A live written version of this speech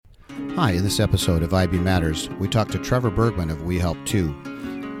Hi, in this episode of IB Matters, we talk to Trevor Bergman of We Help Too.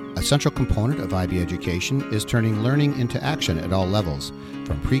 A central component of IB education is turning learning into action at all levels,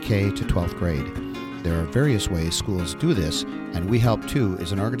 from pre-K to 12th grade. There are various ways schools do this, and We Help Too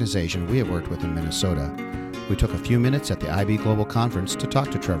is an organization we have worked with in Minnesota. We took a few minutes at the IB Global Conference to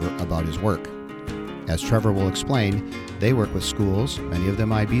talk to Trevor about his work. As Trevor will explain, they work with schools, many of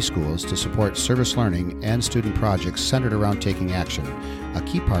them IB schools, to support service learning and student projects centered around taking action, a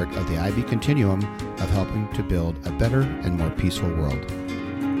key part of the IB continuum of helping to build a better and more peaceful world.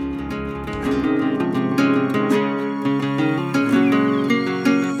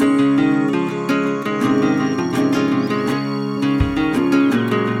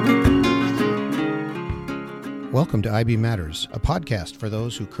 Welcome to IB Matters, a podcast for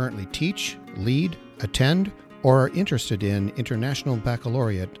those who currently teach, lead, attend, or are interested in International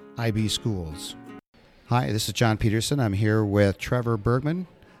Baccalaureate IB schools. Hi, this is John Peterson. I'm here with Trevor Bergman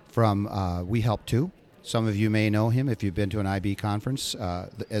from We Help Too. Some of you may know him if you've been to an IB conference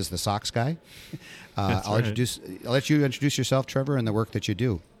as the socks guy. I'll let you introduce yourself, Trevor, and the work that you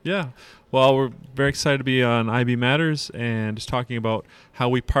do. Yeah. Well, we're very excited to be on IB Matters and just talking about how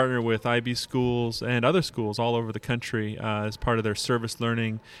we partner with IB schools and other schools all over the country as part of their service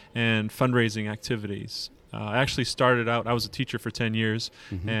learning and fundraising activities. I actually started out, I was a teacher for 10 years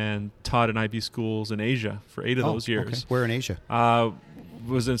and taught in IB schools in Asia for 8 of those years. Okay. Where in Asia?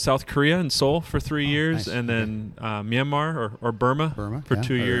 Was in South Korea in Seoul for 3 years, nice. and then Myanmar or Burma for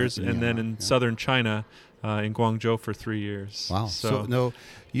 2 years, and then in southern China in Guangzhou for 3 years. Wow. So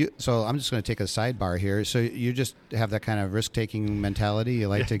I'm just going to take a sidebar here. So you just have that kind of risk-taking mentality. You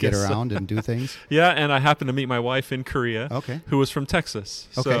like to get around and do things? Yeah, and I happened to meet my wife in Korea, who was from Texas.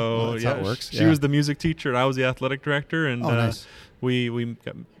 Okay. So that's how it works. She was the music teacher, and I was the athletic director, and nice. We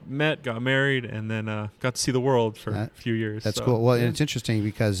got married, and then got to see the world for a few years. That's cool. Well, and it's interesting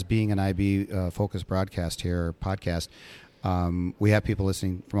because being an IB-focused broadcast here, or podcast, we have people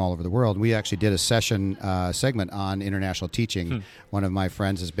listening from all over the world. We actually did a segment on international teaching. One of my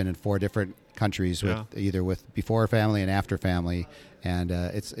friends has been in 4 different countries, either with before family and after family, and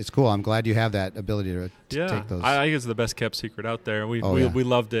it's cool. I'm glad you have that ability to take those. I think it's the best kept secret out there. We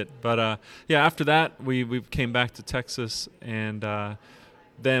loved it, but after that we came back to Texas, and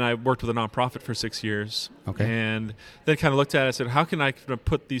then I worked with a nonprofit for 6 years, and then kind of looked at it and said, how can I kind of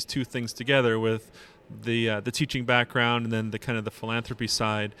put these two things together with the teaching background and then the kind of the philanthropy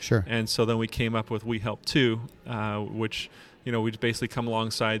side. Sure. And so then we came up with We Help Too, which we basically come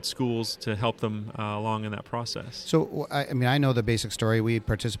alongside schools to help them along in that process. So, I know the basic story. We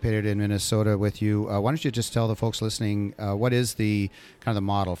participated in Minnesota with you. Why don't you just tell the folks listening what is the kind of the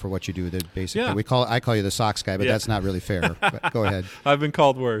model for what you do? The basic. Yeah. I call you the socks guy, but that's not really fair. But go ahead. I've been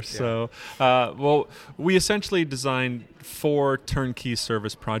called worse. Yeah. So, we essentially designed 4 turnkey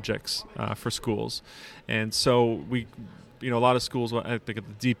service projects for schools, and so we. A lot of schools, I think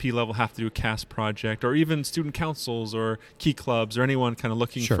at the DP level, have to do a CAS project, or even student councils or key clubs or anyone kind of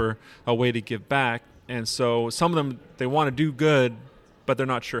looking for a way to give back. And so some of them, they want to do good, but they're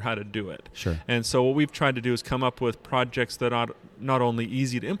not sure how to do it. Sure. And so what we've tried to do is come up with projects that are not only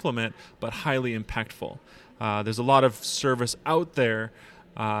easy to implement, but highly impactful. There's a lot of service out there,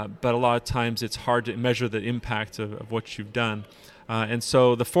 but a lot of times it's hard to measure the impact of what you've done. And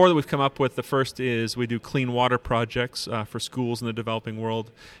so the 4 that we've come up with, the first is we do clean water projects for schools in the developing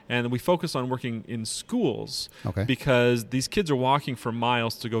world. And we focus on working in schools because these kids are walking for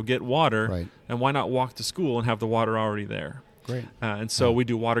miles to go get water. Right. And why not walk to school and have the water already there? Great. And so we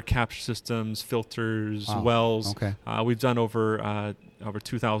do water capture systems, filters, wells. Okay. We've done over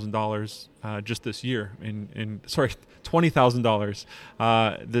 $2,000 just this year.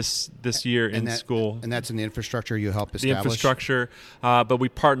 $20,000 this year in school. And that's in the infrastructure you help establish? The infrastructure, but we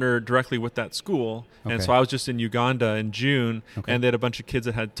partner directly with that school. Okay. And so I was just in Uganda in June, and they had a bunch of kids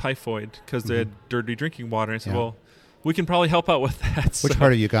that had typhoid because they had dirty drinking water. And I said, well, we can probably help out with that. Which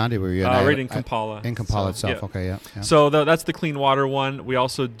part of Uganda were you in? Right in Kampala. In Kampala itself, yeah. Okay, yeah. So that's the clean water one. We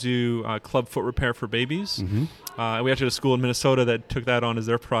also do club foot repair for babies. We actually had a school in Minnesota that took that on as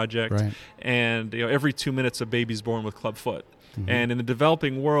their project. Right. And every 2 minutes a baby's born with club foot. And in the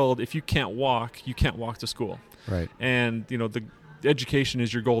developing world, if you can't walk to school. Right. And the education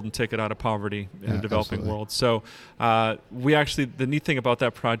is your golden ticket out of poverty in the developing world. So the neat thing about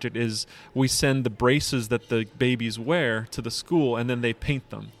that project is we send the braces that the babies wear to the school, and then they paint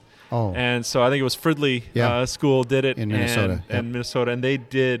them. Oh. And so I think it was Fridley School did it in Minnesota. And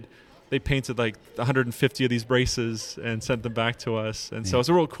they painted like 150 of these braces and sent them back to us. And so it's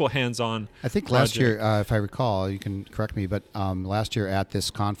a real cool hands-on I think project. Last year, if I recall, you can correct me, but last year at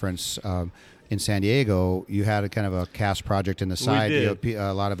this conference, in San Diego, you had a kind of a cast project in the side. We did.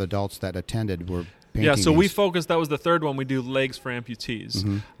 A lot of adults that attended were painting. Yeah, so these. we focused. That was the third one. We do legs for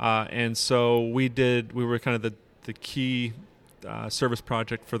amputees, and so we were kind of the key service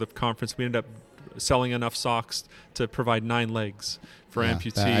project for the conference. We ended up selling enough socks to provide 9 legs for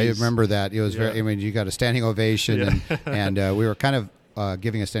amputees. I remember that. It was very. I mean, you got a standing ovation, and we were kind of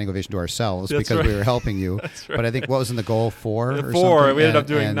giving a standing ovation to ourselves because we were helping you. That's right. But I think what was in the goal 4 or something? 4. We ended up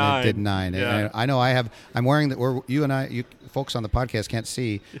doing 9. Did 9. Yeah. And I know I'm wearing that. You and I, you folks on the podcast can't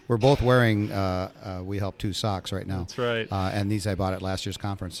see. We're both wearing We Help 2 socks right now. That's right. And these I bought at last year's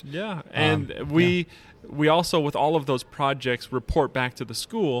conference. Yeah, and we also, with all of those projects, report back to the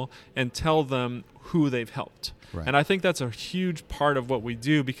school and tell them who they've helped. Right. And I think that's a huge part of what we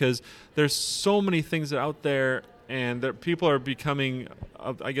do, because there's so many things out there, and that people are becoming,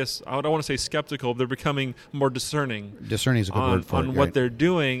 I guess, I don't want to say skeptical, but they're becoming more discerning. Discerning is a good word for it. On what they're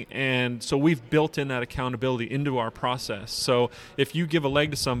doing. And so we've built in that accountability into our process. So if you give a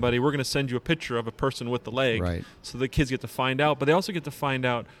leg to somebody, we're going to send you a picture of a person with the leg. Right. So the kids get to find out, but they also get to find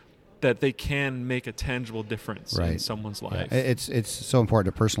out that they can make a tangible difference in someone's life. Yeah. It's so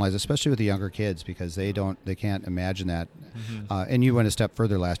important to personalize, especially with the younger kids, because they can't imagine that. And you went a step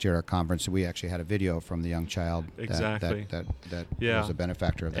further last year at our conference. We actually had a video from the young child that was a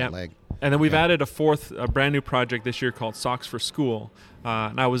benefactor of that leg. And then we've added a brand new project this year called Socks for School.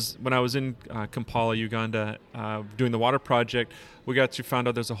 And when I was in Kampala, Uganda, doing the water project, we found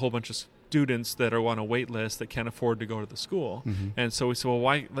out there's a whole bunch of students that are on a wait list that can't afford to go to the school. And so we said,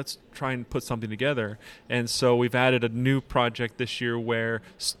 well, let's try and put something together. And so we've added a new project this year where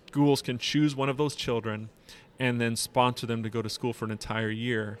schools can choose one of those children and then sponsor them to go to school for an entire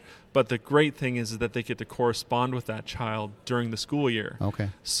year. But the great thing is that they get to correspond with that child during the school year.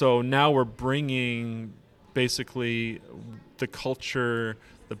 Okay. So now we're bringing basically the culture,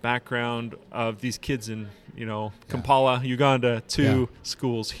 the background of these kids in, Kampala, Uganda, to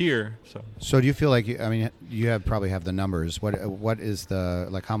schools here. So do you feel like you probably have the numbers? What is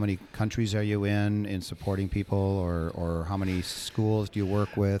how many countries are you in supporting people, or how many schools do you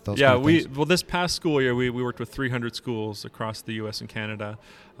work with? Those kind of things? This past school year we worked with 300 schools across the U.S. and Canada.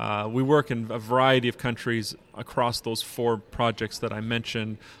 We work in a variety of countries across those 4 projects that I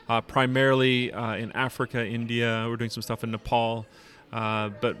mentioned, primarily in Africa, India. We're doing some stuff in Nepal.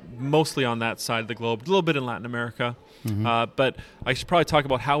 But mostly on that side of the globe, a little bit in Latin America. But I should probably talk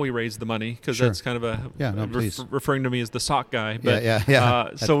about how we raise the money, because that's kind of referring to me as the sock guy.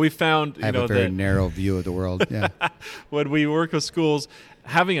 But, so we found I have a very narrow view of the world. Yeah. When we work with schools,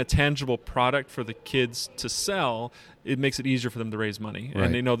 having a tangible product for the kids to sell, it makes it easier for them to raise money.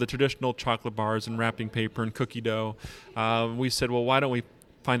 Right. And the traditional chocolate bars and wrapping paper and cookie dough, we said, well, why don't we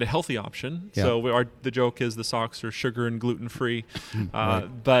find a healthy option? Yeah. So the joke is the socks are sugar and gluten free,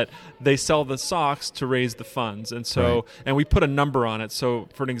 but they sell the socks to raise the funds, and so and we put a number on it. So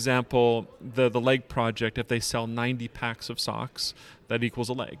for an example, the leg project, if they sell 90 packs of socks, that equals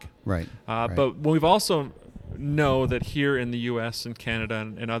a leg. Right. But we've also know that here in the U.S. and Canada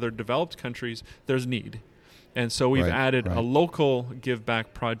and other developed countries, there's need. And so we've added a local give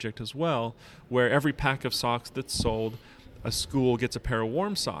back project as well, where every pack of socks that's sold, a school gets a pair of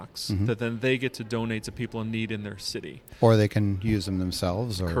warm socks that then they get to donate to people in need in their city. Or they can use them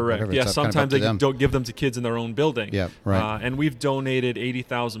themselves. Or correct. Whatever. Yeah, sometimes they don't give them to kids in their own building. Yeah, right. And we've donated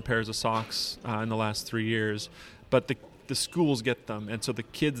 80,000 pairs of socks in the last 3 years. But the schools get them, and so the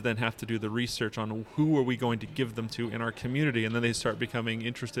kids then have to do the research on who are we going to give them to in our community, and then they start becoming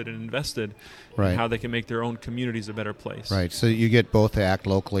interested and invested in how they can make their own communities a better place. Right. So you get both to act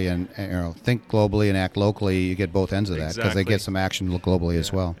locally and think globally and act locally. You get both ends of that, because they get some action globally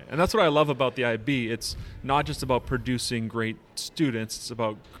as well. And that's what I love about the IB. It's not just about producing great students; it's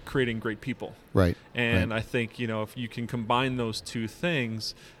about creating great people. Right. And I think if you can combine those two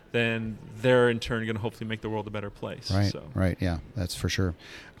things, then they're in turn going to hopefully make the world a better place. Right. Right. Yeah, that's for sure.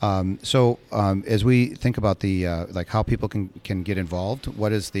 So as we think about the how people can get involved,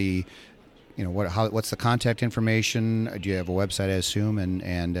 what is the what's the contact information? Do you have a website, I assume,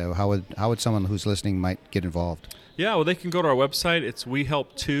 and how would someone who's listening might get involved? Yeah, well, they can go to our website. It's We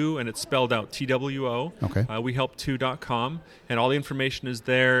Help 2, and it's spelled out TWO. Okay. WeHelp2.com, and all the information is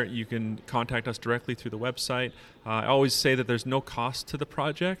there. You can contact us directly through the website. I always say that there's no cost to the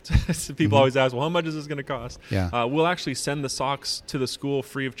project. So people always ask, well, how much is this going to cost? Yeah. We'll actually send the socks to the school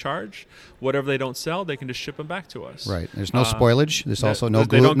free of charge. Whatever they don't sell, they can just ship them back to us. Right. There's no spoilage. There's also no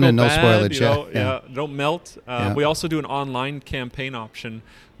gluten and no spoilage. Don't melt. We also do an online campaign option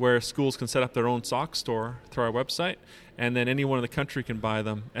where schools can set up their own sock store through our website. website, and then anyone in the country can buy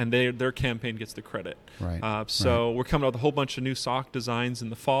them, and their campaign gets the credit. Right. So we're coming out with a whole bunch of new sock designs in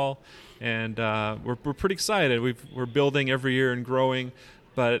the fall, and we're pretty excited. We're building every year and growing,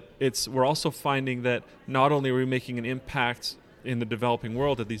 but we're also finding that not only are we making an impact in the developing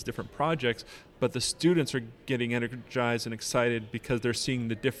world at these different projects, but the students are getting energized and excited because they're seeing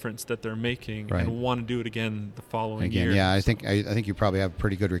the difference that they're making and want to do it again the following year. Yeah, I think you probably have a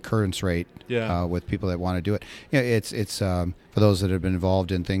pretty good recurrence rate with people that want to do it. It's for those that have been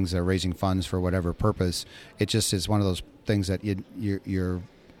involved in things, raising funds for whatever purpose. It just is one of those things that you're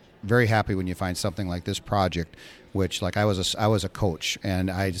very happy when you find something like this project, which, like, I was a coach, and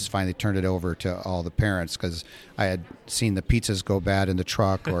I just finally turned it over to all the parents because I had seen the pizzas go bad in the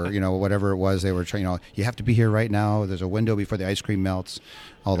truck, or whatever it was they were trying. You have to be here right now. There's a window before the ice cream melts,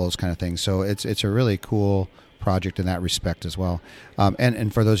 all those kind of things. So it's a really cool project in that respect as well.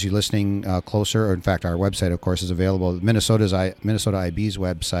 And for those of you listening closer, or in fact, our website, of course, is available. Minnesota IB's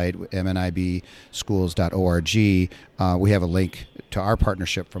website, mnibschools.org. We have a link to our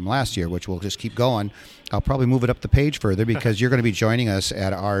partnership from last year, which we'll just keep going. I'll probably move it up the page further because you're going to be joining us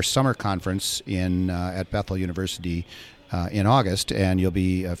at our summer conference at Bethel University in August, and you'll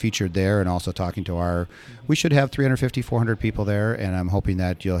be featured there and also talking to we should have 350, 400 people there, and I'm hoping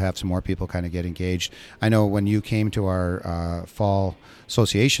that you'll have some more people kind of get engaged. I know when you came to our fall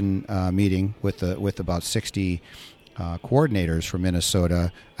association meeting with about 60 coordinators from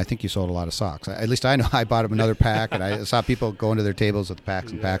Minnesota, I think you sold a lot of socks. At least I know I bought them another pack, and I saw people going to their tables with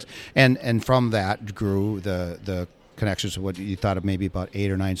packs and packs. And from that grew the connections to what you thought of, maybe about 8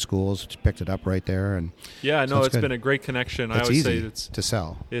 or 9 schools picked it up right there. And it's been a great connection. I always say it's to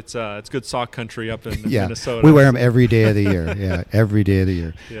sell. It's good sock country up in Minnesota. We wear them every day of the year. Yeah, every day of the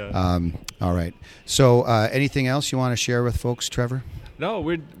year. Yeah. All right. So anything else you want to share with folks, Trevor? No,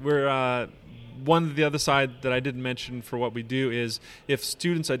 we're the other side that I didn't mention for what we do is if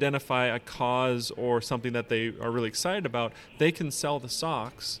students identify a cause or something that they are really excited about, they can sell the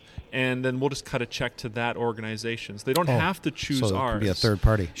socks, and then we'll just cut a check to that organization. So they don't have to choose ours. So it could be a third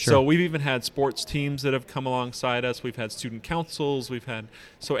party. Sure. So we've even had sports teams that have come alongside us. We've had student councils.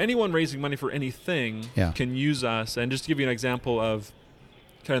 So anyone raising money for anything can use us. And just to give you an example of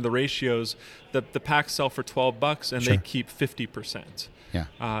kind of the ratios, the packs sell for $12 and they keep 50%. Yeah.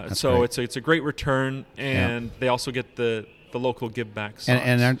 So great. It's a great return, and they also get the local give back socks.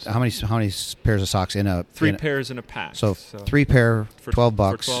 And how many pairs of socks in a 3 pairs in a pack? So 3 pair for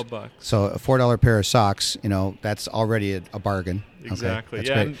 $12. For $12. So a $4 pair of socks, that's already a bargain. Exactly. Okay,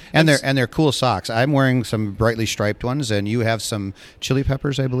 that's great. And they're cool socks. I'm wearing some brightly striped ones, and you have some chili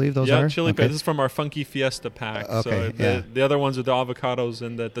peppers, I believe those are? Yeah, chili peppers. This is from our Funky Fiesta pack. Okay. So the other ones are the avocados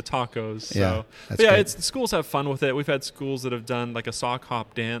and the tacos. So great. The schools have fun with it. We've had schools that have done like a sock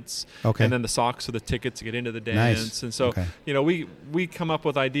hop dance. Okay. And then the socks are the tickets to get into the dance. Nice. And so we come up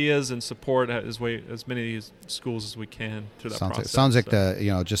with ideas and support as many schools as we can through that process. Sounds like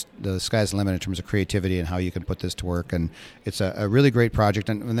just the sky's the limit in terms of creativity and how you can put this to work, and it's a really great project.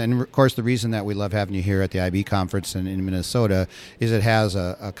 And then, of course, the reason that we love having you here at the IB conference in Minnesota is it has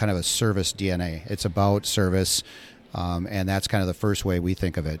a kind of a service DNA. It's about service, and that's kind of the first way we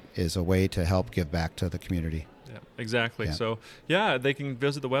think of it, is a way to help give back to the community. Yeah, exactly. Yeah. So, they can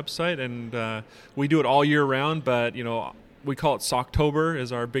visit the website, and we do it all year round, but, we call it Socktober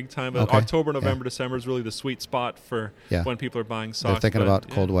is our big time. But October, November, December is really the sweet spot for when people are buying socks. They're thinking about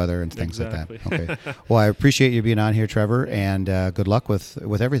cold weather and things like that. Okay. Well, I appreciate you being on here, Trevor, and good luck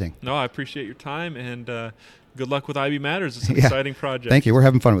with everything. No, I appreciate your time, and good luck with IB Matters. It's an exciting project. Thank you. We're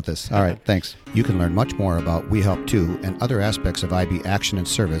having fun with this. All right. Thanks. You can learn much more about We Help Too and other aspects of IB action and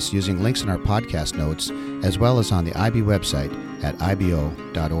service using links in our podcast notes, as well as on the IB website at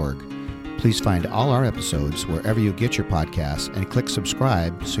ibo.org. Please find all our episodes wherever you get your podcasts and click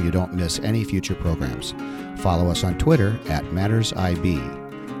subscribe so you don't miss any future programs. Follow us on Twitter at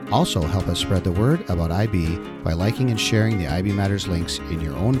MattersIB. Also, help us spread the word about IB by liking and sharing the IB Matters links in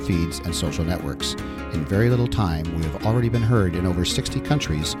your own feeds and social networks. In very little time, we have already been heard in over 60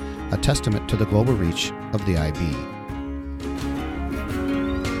 countries, a testament to the global reach of the IB.